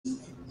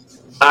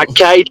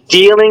Okay,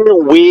 dealing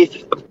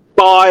with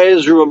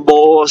buyer's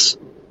remorse,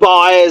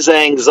 buyer's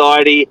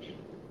anxiety.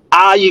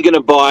 Are you going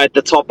to buy at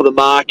the top of the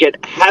market?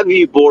 Have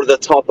you bought at the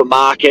top of the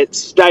market?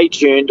 Stay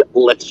tuned.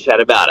 Let's chat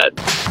about it.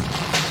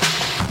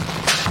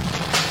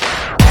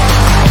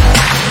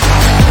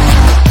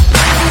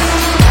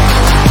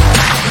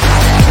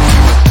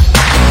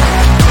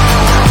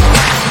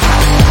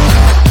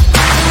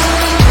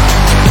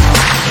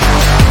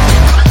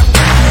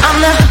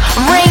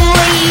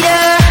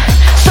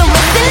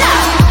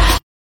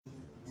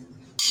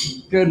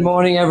 Good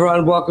morning,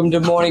 everyone. Welcome to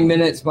Morning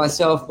Minutes.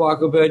 Myself,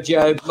 Michael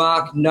Bergio,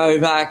 Mark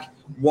Novak.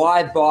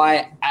 Why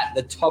buy at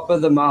the top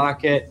of the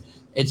market?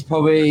 It's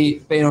probably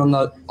been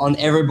on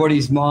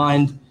everybody's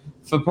mind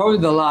for probably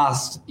the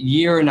last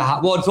year and a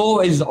half. Well, it's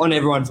always on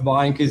everyone's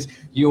mind because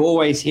you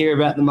always hear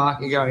about the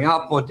market going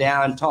up or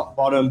down, top,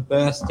 bottom,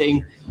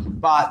 bursting.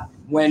 But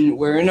when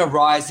we're in a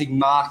rising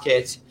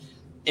market,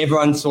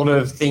 everyone sort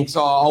of thinks,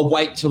 I'll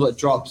wait till it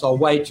drops.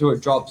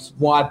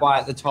 Why buy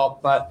at the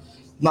top? But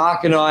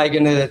Mark and I are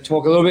going to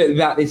talk a little bit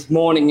about this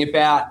morning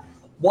about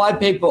why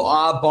people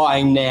are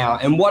buying now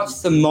and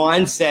what's the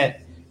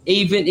mindset.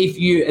 Even if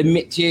you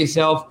admit to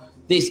yourself,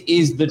 this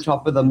is the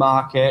top of the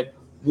market,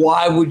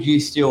 why would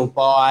you still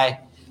buy?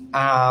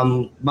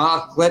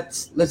 Mark,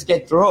 let's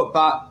get through it.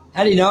 But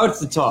how do you know it's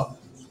the top?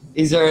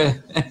 Is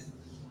there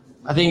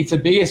I think it's the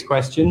biggest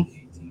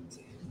question.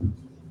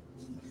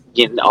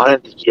 I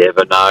don't think you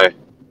ever know.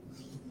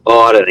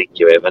 I don't think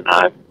you ever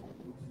know.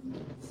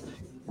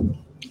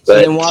 So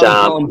then why would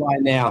someone buy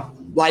now?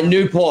 Like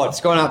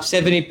Newport's gone up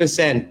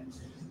 70%.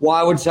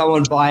 Why would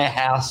someone buy a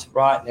house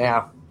right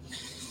now?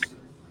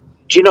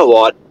 Do you know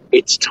what?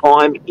 It's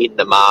time in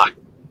the market.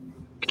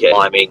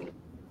 Timing.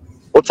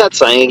 What's that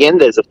saying again?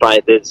 There's a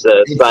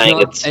saying.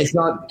 It's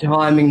not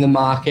timing the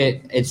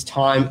market. It's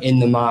time in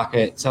the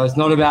market. So it's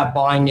not about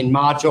buying in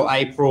March or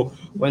April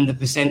when the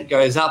percent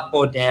goes up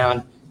or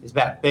down. It's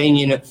about being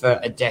in it for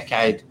a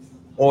decade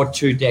or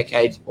 2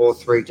 decades or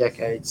 3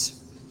 decades.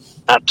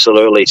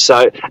 Absolutely.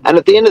 So, and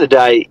at the end of the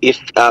day, if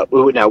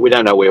we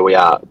don't know where we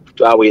are.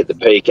 Are we at the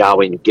peak? Are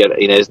we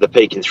is the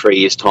peak in 3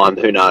 years' time?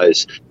 Who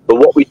knows? But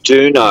what we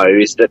do know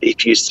is that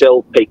if you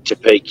sell peak to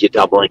peak, you're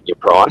doubling your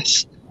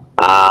price.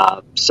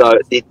 So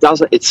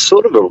it's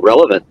sort of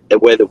irrelevant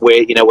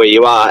where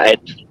you are.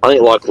 And I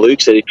think, like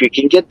Luke said, if you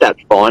can get that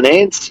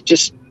finance,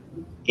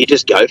 you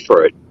just go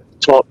for it.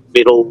 Top,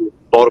 middle,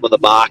 bottom of the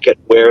market,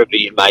 wherever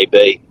you may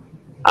be.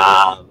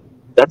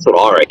 That's what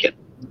I reckon.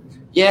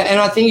 Yeah, and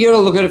I think you got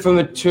to look at it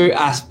from 2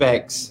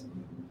 aspects.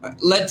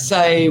 Let's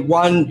say,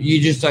 one, you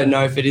just don't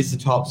know if it is the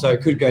top, so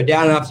it could go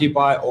down after you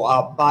buy it or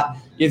up. But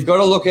you've got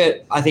to look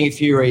at, I think, a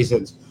few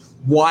reasons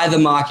why the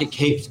market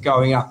keeps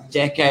going up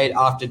decade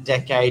after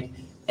decade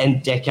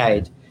and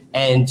decade.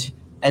 And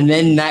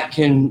then that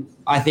can,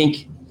 I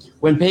think,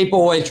 when people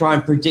always try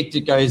and predict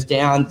it goes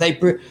down,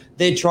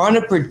 they're trying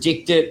to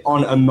predict it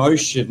on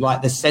emotion,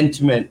 like the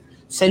sentiment.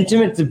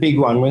 Sentiment's a big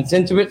one. When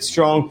sentiment's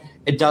strong,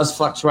 it does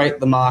fluctuate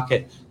the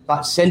market.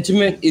 But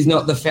sentiment is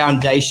not the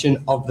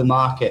foundation of the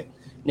market.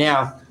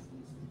 Now,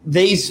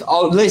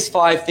 I'll list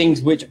 5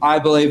 things which I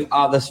believe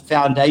are the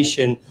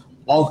foundation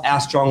of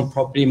our strong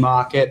property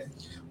market,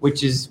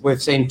 which is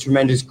we've seen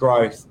tremendous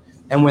growth.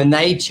 And when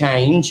they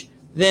change,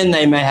 then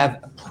they may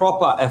have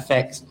proper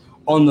effects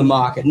on the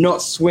market,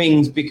 not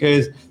swings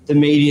because the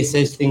media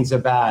says things are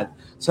bad.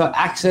 So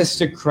access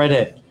to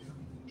credit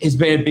has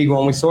been a big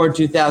one. We saw in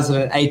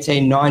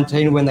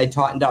 2018-19 when they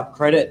tightened up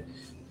credit,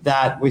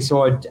 that we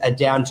saw a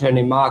downturn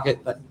in market.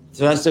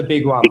 So that's a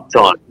big one. Big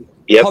time.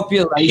 Yep.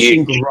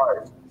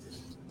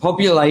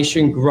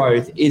 Population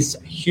growth is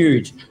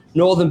huge.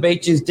 Northern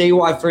Beaches,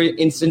 DY, for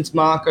instance,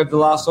 Mark, over the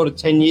last sort of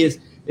 10 years,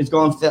 has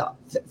gone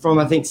from,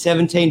 I think,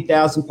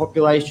 17,000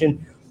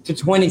 population to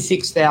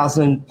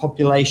 26,000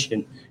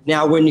 population.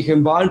 Now, when you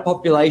combine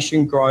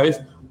population growth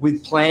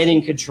with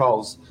planning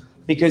controls,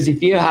 because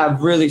if you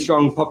have really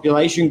strong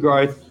population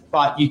growth,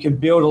 but you can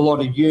build a lot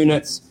of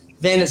units,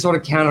 then it sort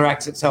of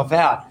counteracts itself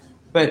out.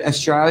 But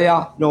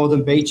Australia,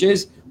 Northern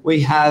Beaches, we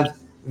have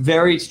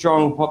very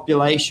strong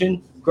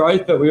population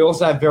growth, but we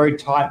also have very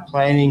tight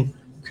planning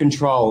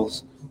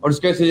controls. I'll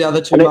just go through the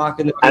other 2, Mark,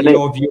 and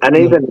your view.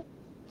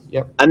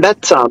 And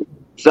that's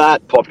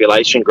that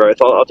population growth.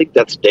 I think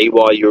that's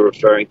DY you're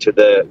referring to.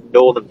 The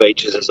Northern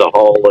Beaches as a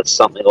whole is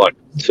something like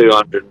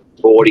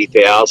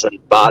 240,000,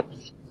 but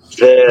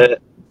the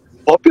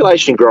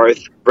population growth,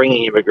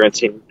 bringing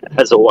immigrants in,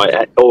 has always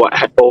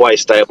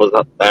stabilised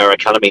up our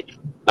economy.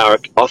 I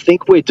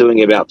think we're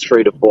doing about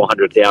 300,000 to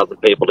 400,000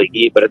 people a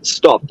year, but it's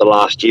stopped the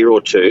last year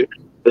or 2.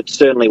 But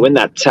certainly when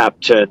that tap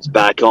turns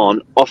back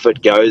on, off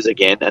it goes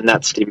again, and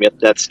that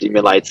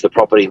stimulates the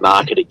property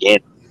market again.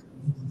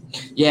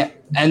 Yeah,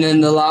 and then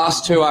the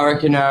last 2, I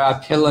reckon, are our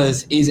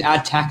pillars, is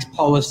our tax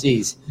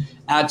policies.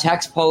 Our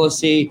tax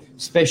policy,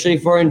 especially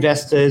for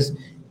investors,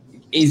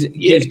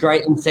 gives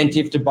great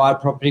incentive to buy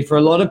property. For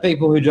a lot of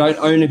people who don't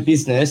own a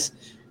business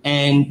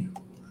and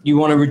you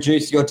want to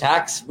reduce your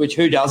tax, which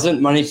who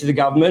doesn't? Money to the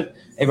government.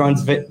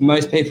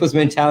 Most people's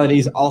mentality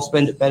is I'll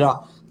spend it better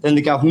than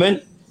the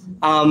government.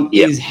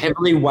 is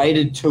heavily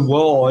weighted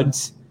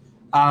towards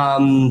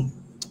buying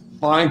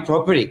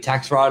property,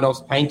 tax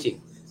write-offs,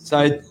 painting.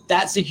 So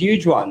that's a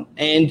huge one.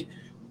 And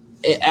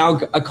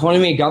our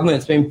economy and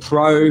government's been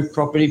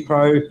pro-property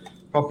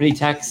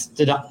tax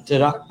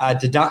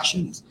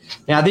deductions.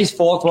 Now, this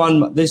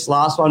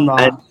last one,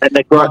 Mark, and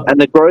the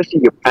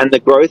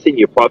growth in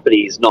your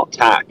property is not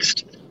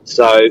taxed.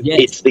 So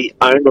it's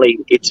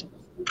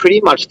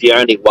pretty much the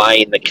only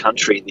way in the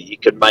country that you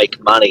can make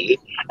money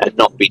and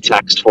not be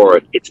taxed for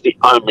it. It's the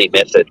only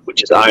method,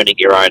 which is owning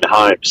your own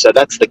home. So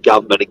that's the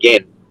government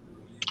again.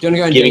 Do you want to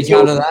go into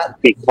detail to that?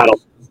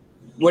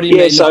 What do you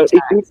mean?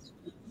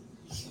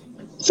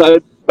 So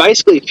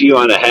basically, if you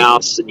own a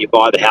house and you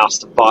buy the house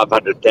for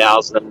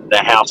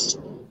 $500,000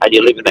 and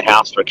you live in the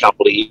house for a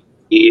couple of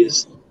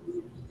years,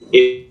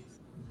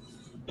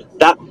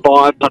 that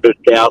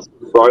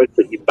 $500,000 growth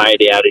that you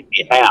made out in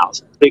your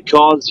house,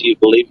 because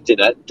you've lived in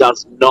it,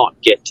 does not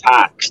get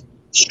taxed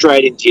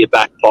straight into your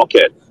back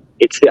pocket.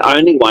 It's the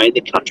only way in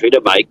the country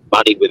to make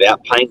money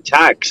without paying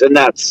tax, and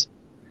that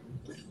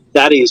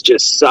is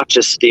just such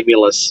a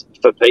stimulus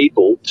for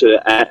people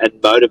and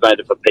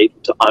motivator for people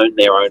to own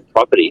their own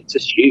property. It's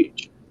just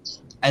huge.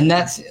 And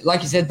that's,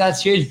 like you said,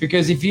 that's huge,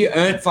 because if you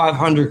earn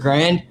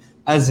 $500,000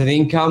 as an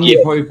income,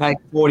 you probably pay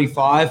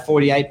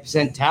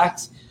 48%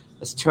 tax.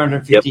 That's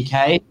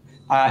 $250K.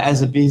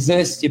 As a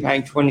business, you're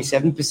paying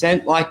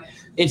 27%. Like,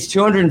 it's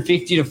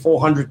 $250,000 to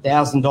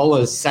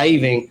 $400,000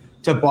 saving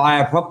to buy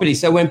a property.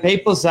 So when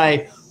people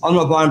say, I'm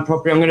not buying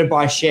property, I'm going to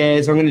buy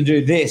shares, I'm going to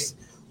do this.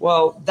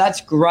 Well,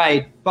 that's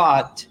great,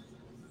 but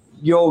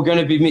you're going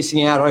to be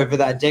missing out over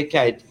that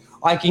decade.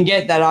 I can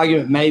get that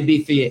argument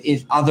maybe for your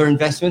other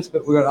investments,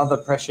 but we've got other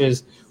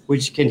pressures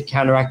which can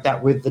counteract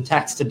that with the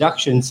tax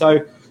deduction.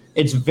 So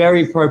it's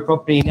very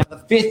pro-property. Now, the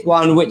fifth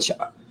one, which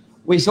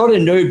we sort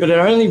of knew, but it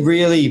only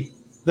really,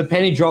 the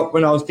penny dropped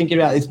when I was thinking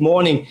about it this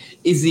morning,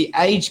 is the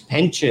age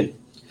pension,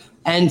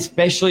 and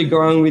especially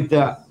going with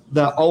the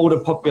older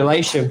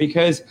population,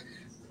 because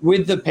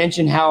with the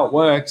pension, how it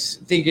works,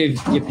 think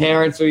of your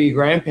parents or your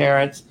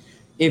grandparents.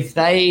 If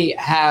they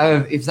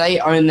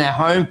own their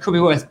home, could be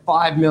worth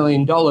 $5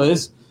 million,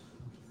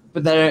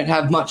 but they don't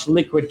have much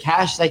liquid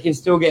cash, they can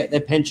still get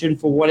their pension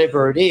for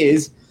whatever it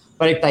is.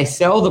 But if they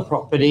sell the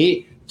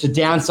property to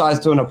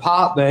downsize to an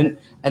apartment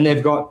and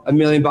they've got $1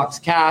 million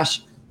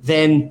cash,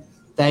 then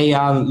they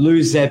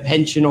lose their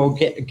pension or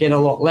get a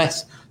lot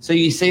less. So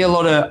you see a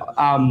lot of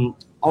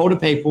older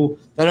people,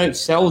 they don't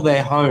sell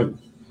their home,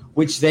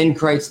 which then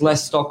creates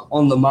less stock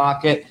on the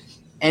market.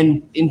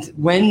 And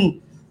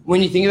when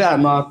you think about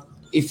it, Mark,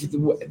 if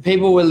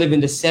people were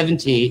living to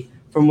 70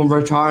 from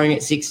retiring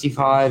at 60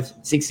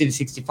 to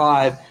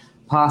 65,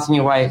 passing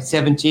away at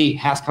 70,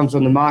 house comes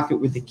on the market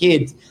with the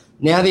kids.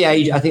 Now the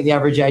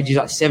average age is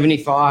like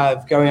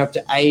 75, going up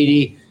to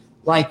 80.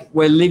 Like,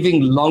 we're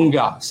living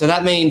longer. So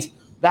that means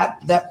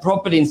that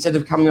property, instead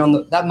of coming on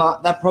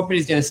that property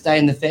is going to stay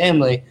in the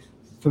family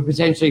for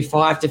potentially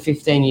 5 to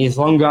 15 years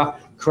longer,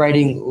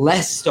 creating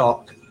less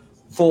stock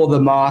for the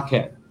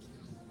market.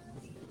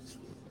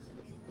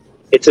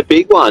 It's a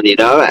big one,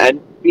 and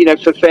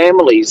for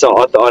families,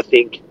 I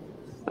think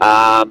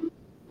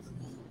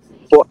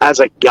as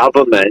a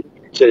government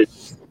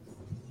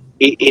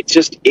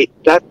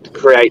that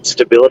creates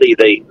stability.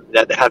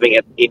 That having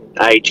it in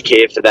aged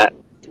care for that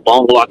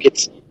long,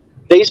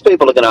 these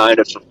people are going to own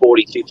it for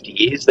 40, 50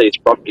 years. These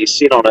properties,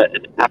 sit on it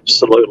and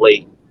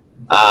absolutely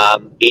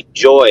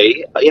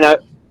enjoy. I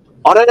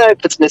don't know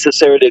if it's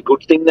necessarily a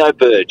good thing though,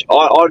 Burge.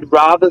 I'd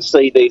rather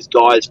see these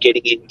guys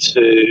getting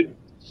into.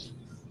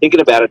 Thinking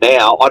about it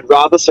now, I'd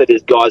rather see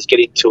these guys get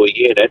into a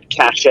unit,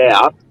 cash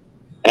out,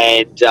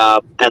 and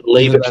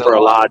leave it for a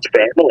large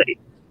family.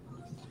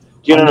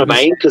 Do you know 100%. What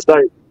I mean? Because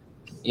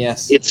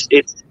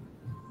it's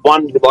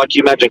one, like,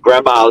 you imagine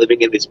grandma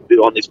living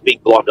on this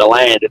big block of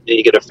land, and then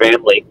you get a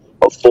family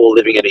of 4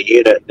 living in a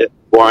unit,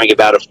 worrying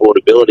about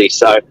affordability.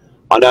 So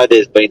I know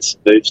there's been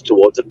some moves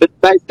towards it, but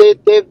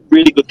they're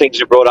really good things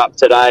you brought up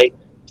today.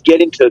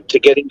 Getting to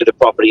the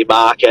property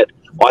market,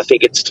 I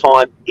think it's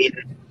time in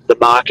the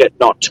market,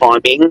 not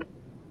timing.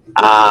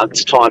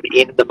 It's time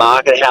in the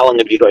market. How long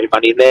have you got your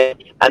money in there?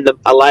 And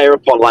a layer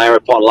upon layer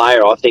upon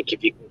layer. I think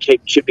if you can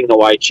keep chipping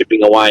away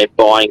and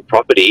buying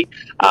property,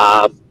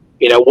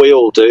 we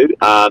all do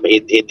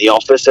in the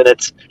office, and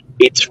it's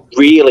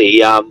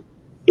really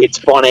it's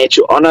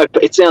financial. I know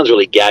it sounds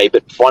really gay,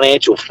 but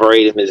financial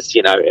freedom is,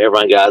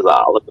 everyone goes,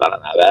 oh, look, I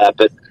don't know that,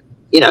 but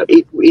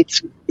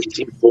it's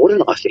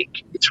important. I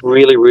think it's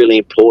really, really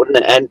important,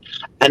 and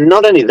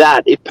not only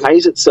that, it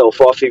pays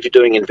itself off if you're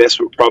doing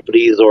investment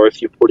properties, or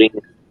if you're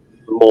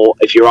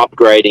if you're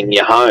upgrading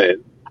your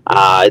home.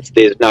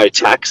 There's no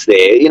tax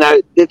there.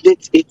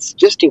 It's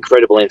just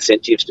incredible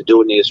incentives to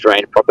do it in the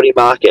Australian property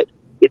market.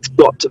 It's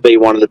got to be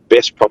one of the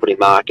best property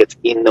markets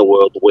in the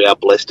world. We are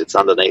blessed. It's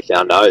underneath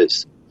our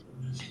nose.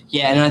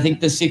 Yeah, and I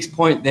think the 6th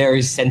point there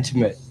is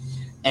sentiment,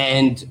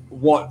 and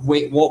what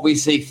we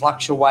see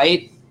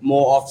fluctuate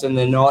more often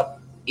than not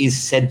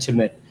is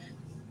sentiment.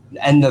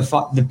 And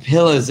the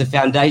pillars, the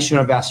foundation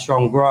of our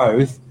strong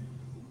growth,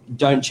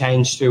 don't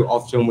change too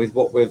often with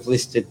what we've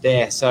listed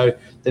there. So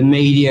the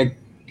media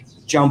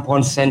jump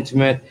on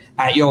sentiment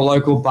at your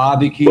local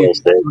barbecue.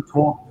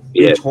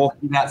 You're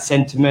talking about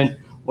sentiment.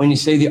 When you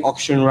see the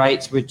auction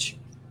rates, which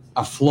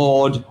are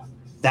flawed,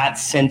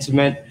 that's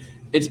sentiment.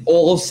 It's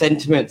all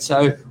sentiment.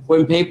 So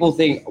when people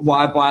think,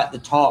 why buy at the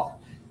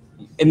top?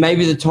 It may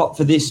be the top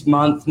for this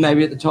month,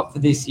 maybe at the top for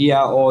this year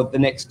or the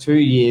next 2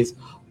 years.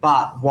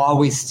 But while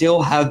we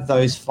still have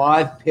those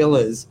 5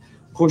 pillars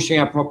pushing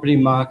our property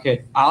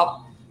market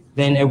up,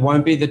 then it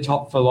won't be the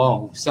top for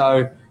long.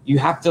 So you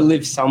have to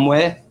live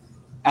somewhere.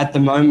 At the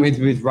moment,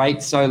 with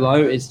rates so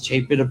low, it's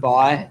cheaper to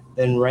buy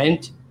than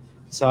rent.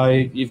 So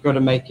you've got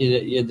to make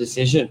your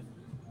decision.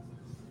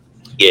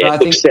 Yeah, I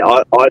wish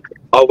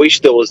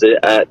there was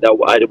a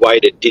way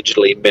to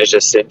digitally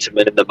measure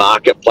sentiment in the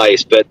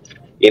marketplace, but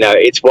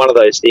it's one of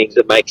those things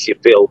that makes you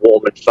feel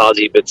warm and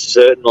fuzzy. But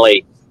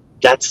certainly,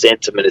 that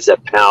sentiment is a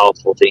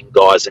powerful thing,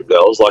 guys and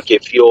girls. Like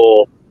if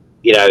you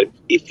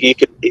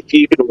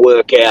can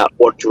work out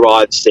what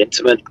drives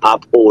sentiment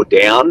up or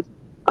down,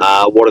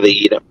 what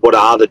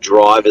are the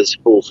drivers,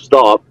 full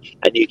stop,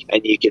 and you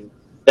can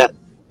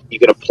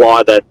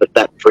apply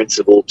that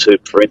principle to,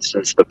 for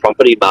instance, the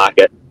property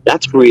market.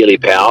 That's really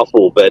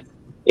powerful. But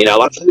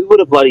who would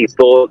have bloody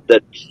thought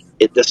that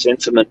the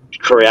sentiment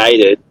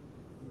created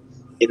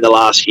in the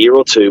last year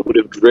or two would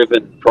have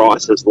driven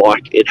prices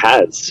like it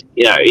has?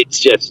 It's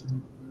just,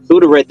 who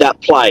would have read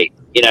that play?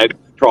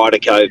 Prior to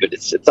COVID,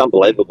 it's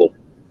unbelievable.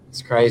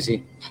 It's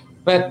crazy.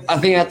 But I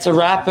think that's a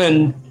wrap,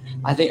 and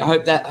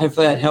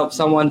hopefully that helps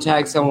someone,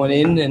 tag someone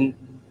in, and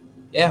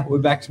yeah, we're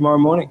back tomorrow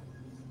morning.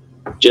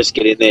 Just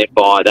get in there,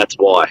 buy. That's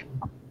why.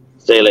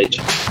 See you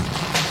later.